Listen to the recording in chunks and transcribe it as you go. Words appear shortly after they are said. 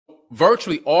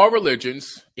virtually all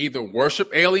religions either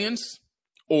worship aliens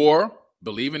or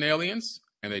believe in aliens,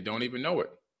 and they don't even know it.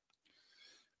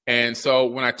 And so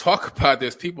when I talk about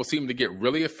this, people seem to get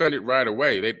really offended right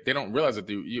away. They don't realize that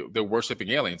they're worshiping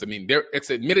aliens. I mean, it's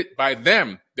admitted by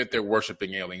them that they're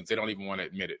worshiping aliens. They don't even want to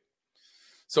admit it.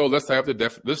 So let's have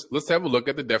a look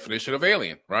at the definition of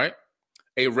alien, right?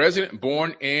 A resident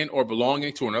born in or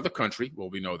belonging to another country. Well,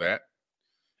 we know that.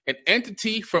 An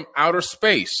entity from outer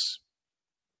space.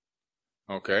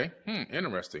 Okay,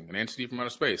 interesting. An entity from outer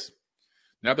space.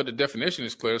 Now that the definition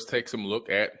is clear, let's take some look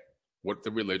at what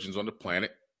the religions on the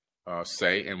planet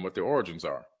say and what their origins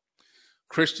are.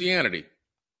 Christianity,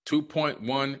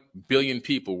 2.1 billion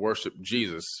people worship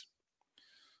Jesus.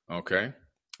 Okay,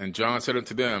 and John said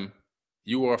unto them,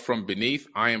 you are from beneath,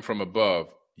 I am from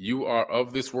above. You are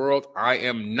of this world, I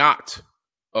am not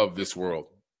of this world.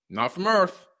 Not from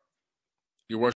earth. You're